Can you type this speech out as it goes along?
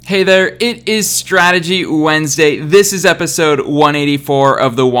Hey there, it is Strategy Wednesday. This is episode 184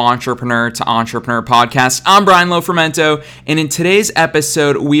 of the Wantrepreneur to Entrepreneur podcast. I'm Brian Lofermento, and in today's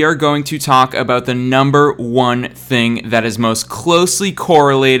episode, we are going to talk about the number one thing that is most closely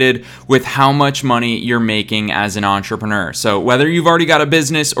correlated with how much money you're making as an entrepreneur. So whether you've already got a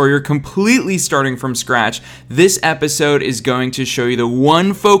business or you're completely starting from scratch, this episode is going to show you the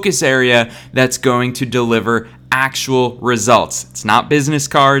one focus area that's going to deliver actual results. It's not business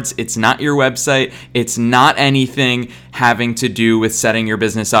cards, it's not your website, it's not anything having to do with setting your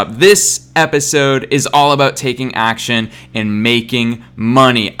business up. This episode is all about taking action and making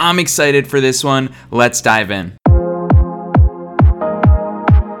money. I'm excited for this one. Let's dive in.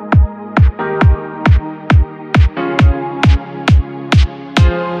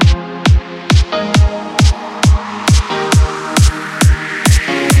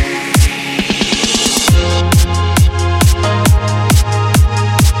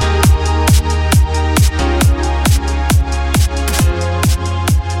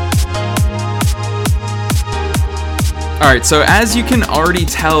 Alright, so as you can already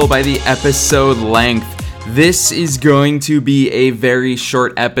tell by the episode length, this is going to be a very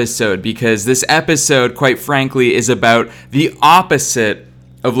short episode because this episode, quite frankly, is about the opposite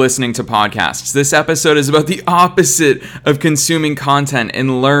of listening to podcasts. This episode is about the opposite of consuming content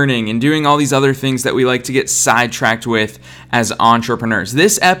and learning and doing all these other things that we like to get sidetracked with as entrepreneurs.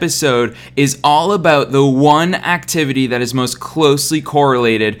 This episode is all about the one activity that is most closely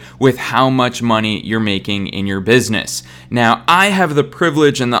correlated with how much money you're making in your business. Now, I have the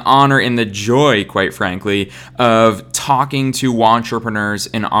privilege and the honor and the joy, quite frankly, of talking to entrepreneurs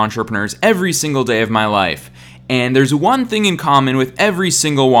and entrepreneurs every single day of my life. And there's one thing in common with every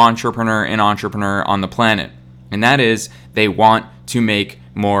single entrepreneur and entrepreneur on the planet, and that is they want to make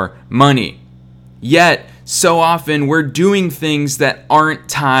more money. Yet, so often we're doing things that aren't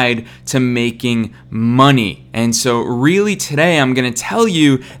tied to making money. And so really today I'm going to tell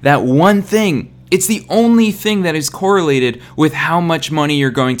you that one thing. It's the only thing that is correlated with how much money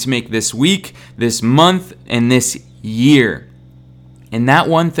you're going to make this week, this month, and this year. And that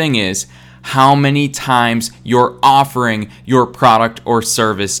one thing is how many times you're offering your product or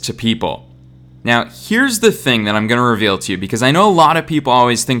service to people. Now, here's the thing that I'm going to reveal to you, because I know a lot of people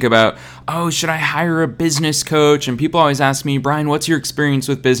always think about, oh, should I hire a business coach? And people always ask me, Brian, what's your experience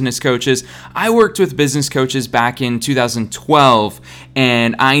with business coaches? I worked with business coaches back in 2012,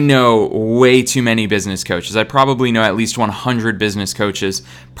 and I know way too many business coaches. I probably know at least 100 business coaches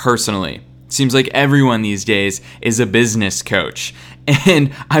personally. Seems like everyone these days is a business coach.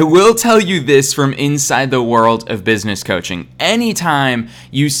 And I will tell you this from inside the world of business coaching. Anytime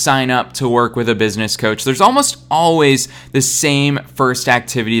you sign up to work with a business coach, there's almost always the same first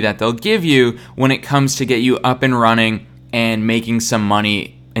activity that they'll give you when it comes to get you up and running and making some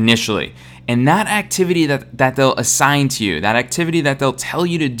money initially. And that activity that they'll assign to you, that activity that they'll tell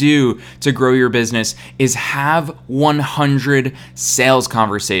you to do to grow your business is have 100 sales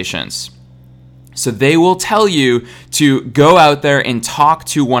conversations. So they will tell you to go out there and talk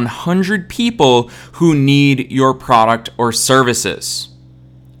to 100 people who need your product or services.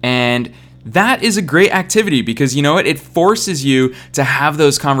 And that is a great activity because you know what? It forces you to have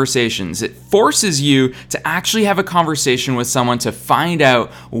those conversations. It forces you to actually have a conversation with someone to find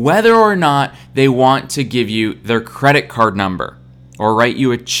out whether or not they want to give you their credit card number or write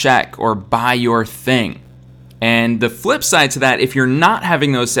you a check or buy your thing. And the flip side to that, if you're not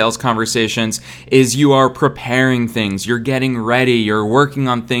having those sales conversations, is you are preparing things, you're getting ready, you're working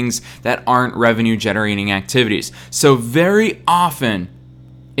on things that aren't revenue generating activities. So very often,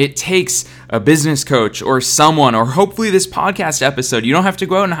 it takes a business coach or someone, or hopefully this podcast episode, you don't have to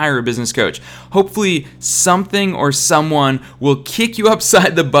go out and hire a business coach. Hopefully something or someone will kick you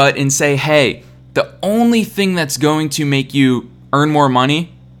upside the butt and say, hey, the only thing that's going to make you earn more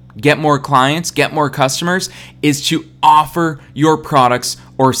money, get more clients, get more customers, is to offer your products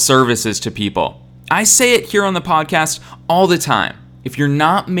or services to people. I say it here on the podcast all the time. If you're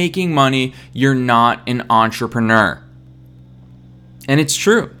not making money, you're not an entrepreneur. And it's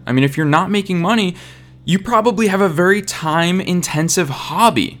true. I mean, if you're not making money, you probably have a very time-intensive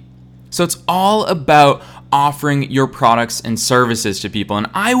hobby. So it's all about offering your products and services to people. And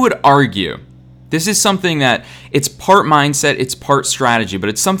I would argue, this is something that it's part mindset, it's part strategy, but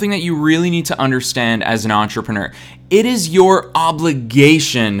it's something that you really need to understand as an entrepreneur. It is your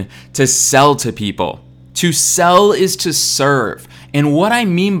obligation to sell to people. To sell is to serve. And what I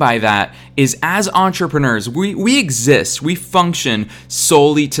mean by that is, as entrepreneurs, we exist, we function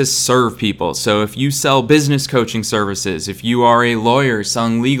solely to serve people. So if you sell business coaching services, if you are a lawyer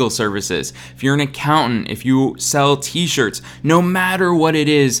selling legal services, if you're an accountant, if you sell t-shirts, no matter what it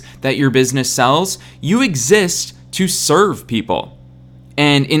is that your business sells, you exist to serve people.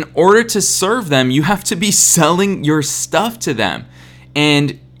 And in order to serve them, you have to be selling your stuff to them.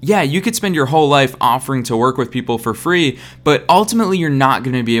 And yeah, you could spend your whole life offering to work with people for free, but ultimately you're not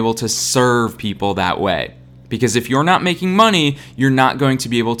going to be able to serve people that way. Because if you're not making money, you're not going to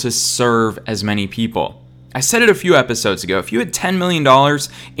be able to serve as many people. I said it a few episodes ago. If you had $10 million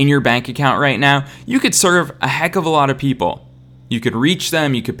in your bank account right now, you could serve a heck of a lot of people. You could reach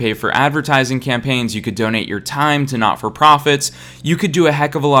them, you could pay for advertising campaigns, you could donate your time to not-for-profits, you could do a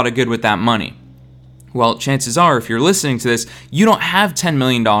heck of a lot of good with that money. Well, chances are, if you're listening to this, you don't have $10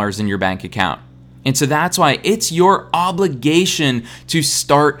 million in your bank account. And so that's why it's your obligation to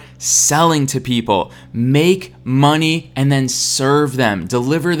start selling to people, make money, and then serve them,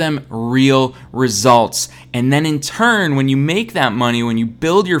 deliver them real results. And then in turn, when you make that money, when you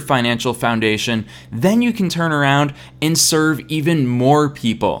build your financial foundation, then you can turn around and serve even more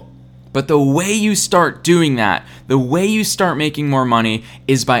people. But the way you start doing that, the way you start making more money,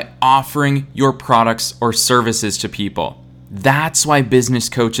 is by offering your products or services to people. That's why business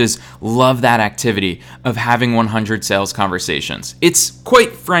coaches love that activity of having 100 sales conversations. It's,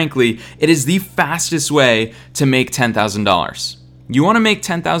 quite frankly, it is the fastest way to make $10,000. You want to make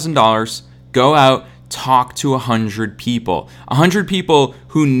 $10,000, go out, talk to 100 people. 100 people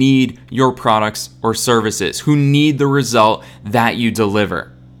who need your products or services, who need the result that you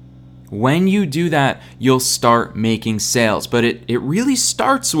deliver. When you do that, you'll start making sales. But it really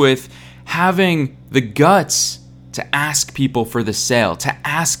starts with having the guts to ask people for the sale, to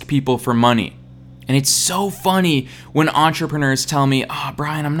ask people for money. And it's so funny when entrepreneurs tell me,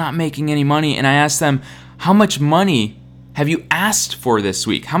 Brian, I'm not making any money. And I ask them, how much money have you asked for this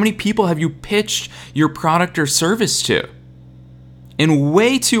week? How many people have you pitched your product or service to? And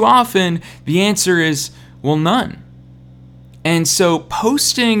way too often, the answer is, well, none. And so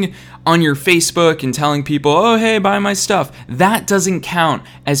posting on your Facebook and telling people, oh, hey, buy my stuff, that doesn't count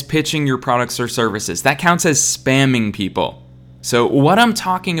as pitching your products or services. That counts as spamming people. So what I'm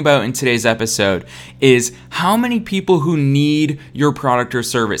talking about in today's episode is how many people who need your product or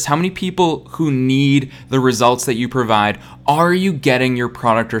service, how many people who need the results that you provide, are you getting your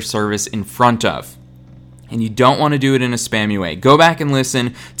product or service in front of? And you don't want to do it in a spammy way. Go back and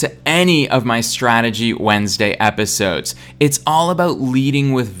listen to any of my Strategy Wednesday episodes. It's all about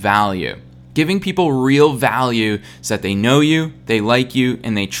leading with value, giving people real value so that they know you, they like you,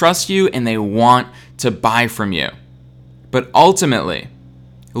 and they trust you, and they want to buy from you. But ultimately,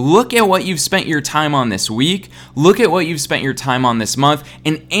 look at what you've spent your time on this week, look at what you've spent your time on this month,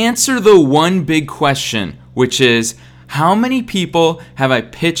 and answer the one big question, which is, how many people have I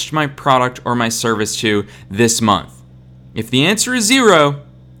pitched my product or my service to this month? If the answer is 0,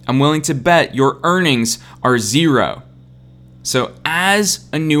 I'm willing to bet your earnings are 0. So as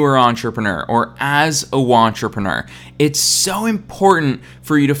a newer entrepreneur or as a wantrepreneur, it's so important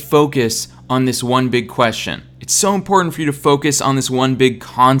for you to focus on this one big question. It's so important for you to focus on this one big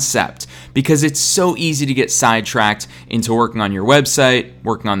concept because it's so easy to get sidetracked into working on your website,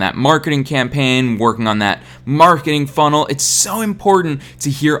 working on that marketing campaign, working on that marketing funnel. It's so important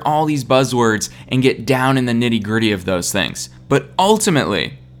to hear all these buzzwords and get down in the nitty-gritty of those things. But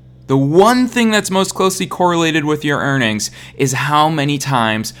ultimately, the one thing that's most closely correlated with your earnings is how many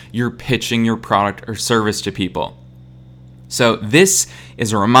times you're pitching your product or service to people. So this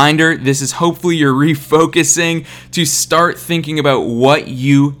is a reminder. This is hopefully you're refocusing to start thinking about what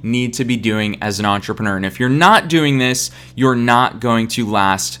you need to be doing as an entrepreneur. And if you're not doing this, you're not going to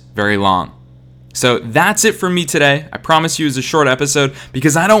last very long. So that's it from me today. I promise you it's a short episode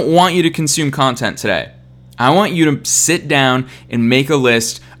because I don't want you to consume content today. I want you to sit down and make a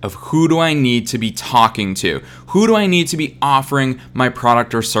list of who do I need to be talking to? Who do I need to be offering my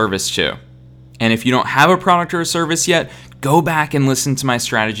product or service to? And if you don't have a product or a service yet, go back and listen to my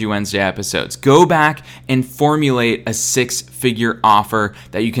Strategy Wednesday episodes. Go back and formulate a 6-figure offer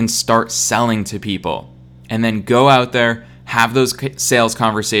that you can start selling to people. And then go out there, have those sales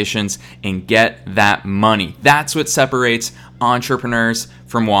conversations, and get that money. That's what separates entrepreneurs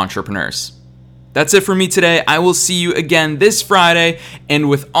from wantrepreneurs. That's it for me today. I will see you again this Friday and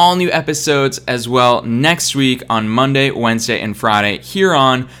with all new episodes as well next week on Monday, Wednesday, and Friday here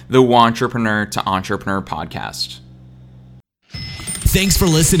on the Wantrepreneur to Entrepreneur podcast. Thanks for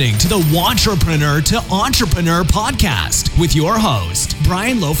listening to the Wantrepreneur to Entrepreneur podcast with your host,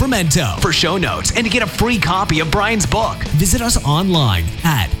 Brian Lofermento. For show notes and to get a free copy of Brian's book, visit us online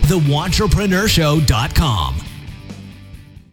at thewantrepreneurshow.com.